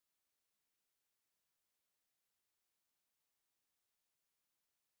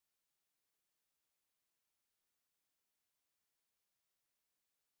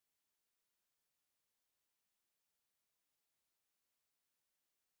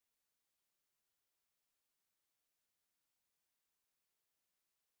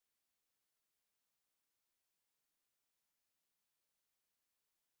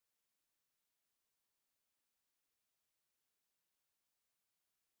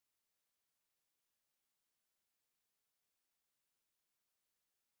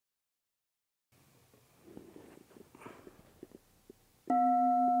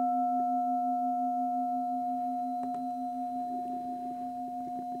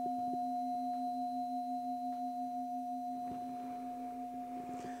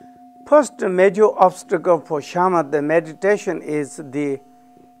First major obstacle for Shamatha meditation is the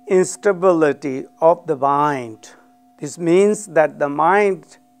instability of the mind. This means that the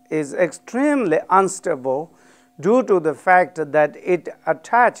mind is extremely unstable due to the fact that it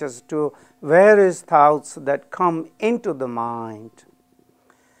attaches to various thoughts that come into the mind.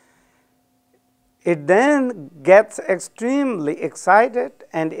 It then gets extremely excited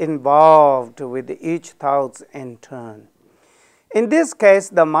and involved with each thought in turn. In this case,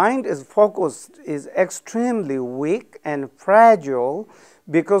 the mind is extremely weak and fragile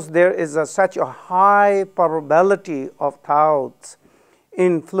because there is such a high probability of thoughts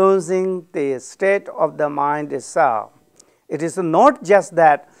influencing the state of the mind itself. It is not just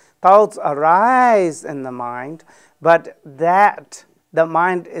that thoughts arise in the mind, but that the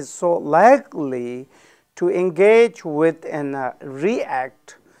mind is so likely to engage with and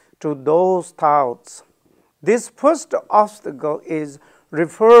react to those thoughts. This first obstacle is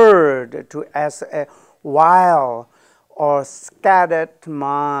referred to as a wild or scattered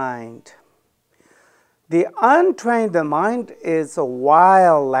mind. The untrained mind is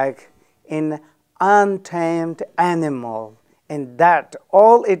wild like an untamed animal, in that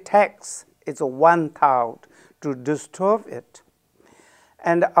all it takes is one thought to disturb it,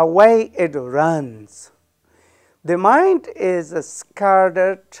 and away it runs. The mind is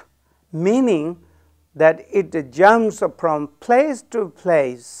scattered, meaning that it jumps from place to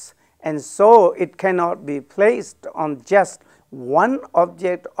place, and so it cannot be placed on just one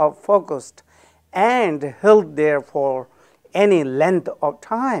object of focus and held there for any length of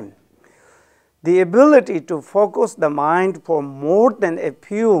time. The ability to focus the mind for more than a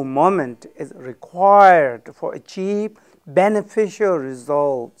few moments is required for achieve beneficial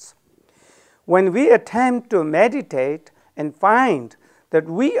results. When we attempt to meditate and find that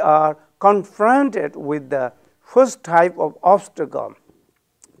we are confronted with the first type of obstacle,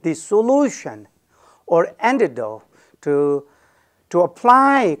 the solution or antidote to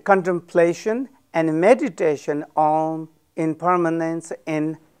apply contemplation and meditation on impermanence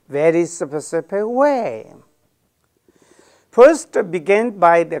in very specific way. First, begin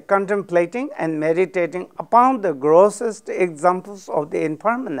by the contemplating and meditating upon the grossest examples of the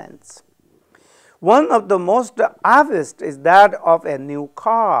impermanence. One of the most obvious is that of a new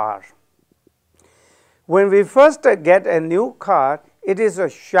car. When we first get a new car, it is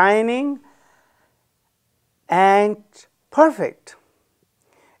shining and perfect.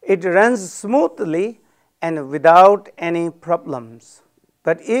 It runs smoothly and without any problems.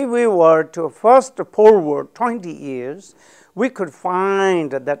 But if we were to fast forward 20 years, we could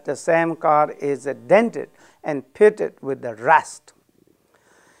find that the same car is dented and pitted with the rust.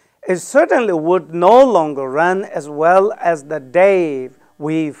 It certainly would no longer run as well as the day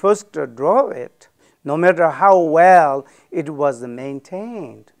we first drove it, no matter how well it was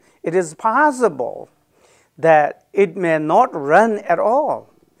maintained. It is possible that it may not run at all,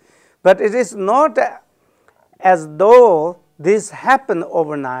 but it is not as though this happened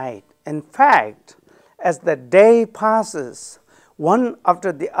overnight. In fact, as the day passes, one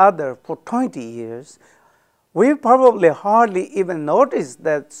after the other for 20 years, we probably hardly even notice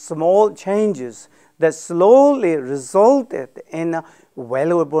the small changes that slowly resulted in a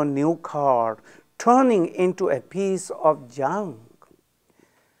valuable new car turning into a piece of junk.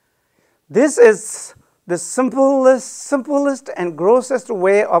 This is the simplest and grossest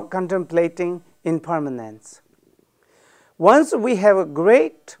way of contemplating impermanence. Once we have a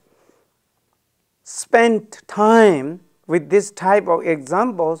great spent time with this type of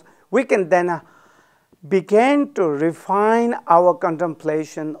examples, we can then begin to refine our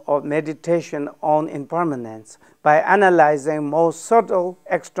contemplation or meditation on impermanence by analyzing more subtle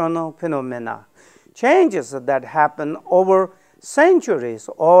external phenomena, changes that happen over centuries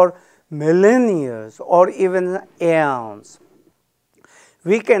or millennia or even eons.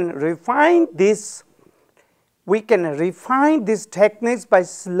 We can refine these techniques by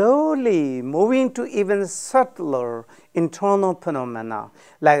slowly moving to even subtler internal phenomena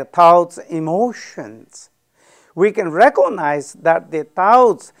like thoughts, emotions. We can recognize that the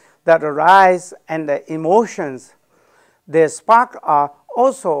thoughts that arise and the emotions they spark are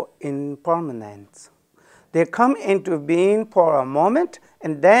also impermanent. They come into being for a moment,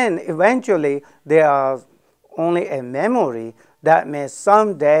 and then eventually they are only a memory that may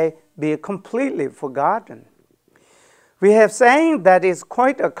someday be completely forgotten. We have saying that is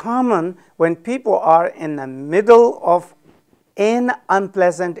quite common when people are in the middle of in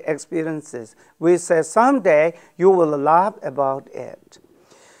unpleasant experiences. We say someday you will laugh about it.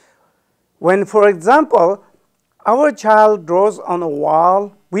 When, for example, our child draws on a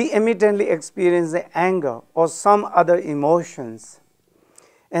wall, we immediately experience anger or some other emotions.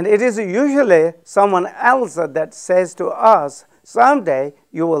 And it is usually someone else that says to us, someday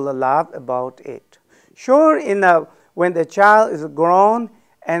you will laugh about it. Sure enough, when the child is grown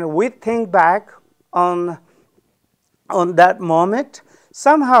and we think back on that moment,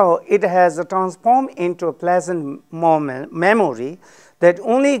 somehow it has transformed into a pleasant memory that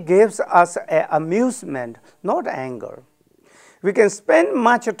only gives us amusement, not anger. We can spend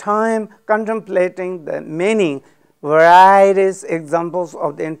much time contemplating the many various examples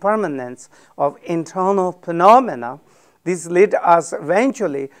of the impermanence of internal phenomena. This leads us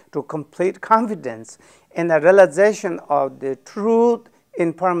eventually to complete confidence in the realization of the true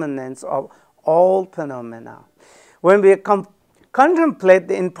impermanence of all phenomena. When we contemplate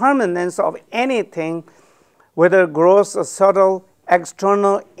the impermanence of anything, whether gross or subtle,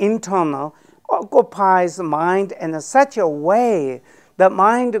 external, internal, occupies mind in such a way that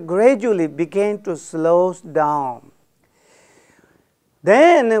mind gradually begins to slow down.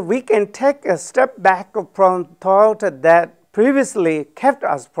 Then we can take a step back from thought that previously kept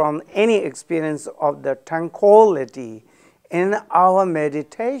us from any experience of the tranquility in our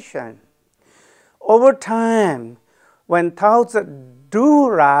meditation. Over time, when thoughts do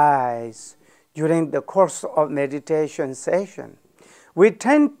rise during the course of meditation session, we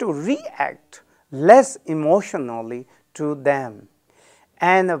tend to react less emotionally to them,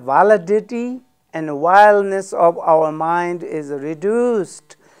 and the validity and wildness of our mind is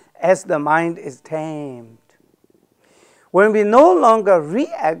reduced as the mind is tamed. When we no longer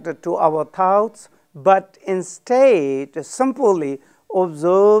react to our thoughts, but instead simply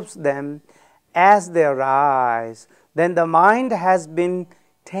observe them as they arise, then the mind has been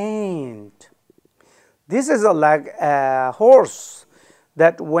tamed. This is like a horse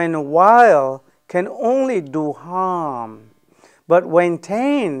that when wild can only do harm, but when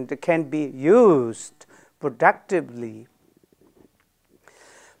tamed can be used productively.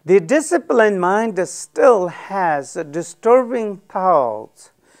 The disciplined mind still has disturbing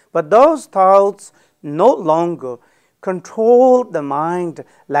thoughts, but those thoughts no longer control the mind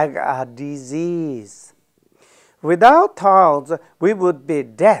like a disease. Without thoughts, we would be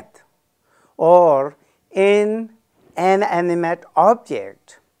dead or an inanimate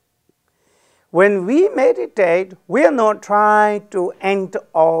object. When we meditate, we are not trying to end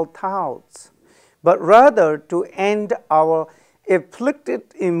all thoughts, but rather to end our afflicted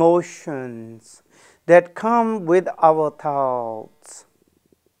emotions that come with our thoughts.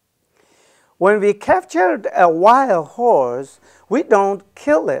 When we captured a wild horse, we don't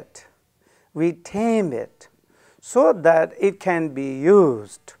kill it, we tame it so that it can be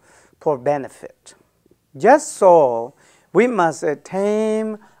used for benefit. Just so, we must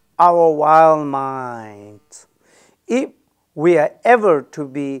tame our wild minds if we are ever to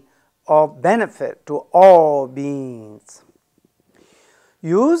be of benefit to all beings.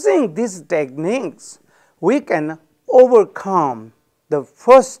 Using these techniques, we can overcome the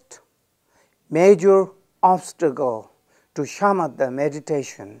first major obstacle to shamatha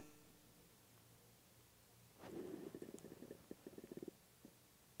meditation,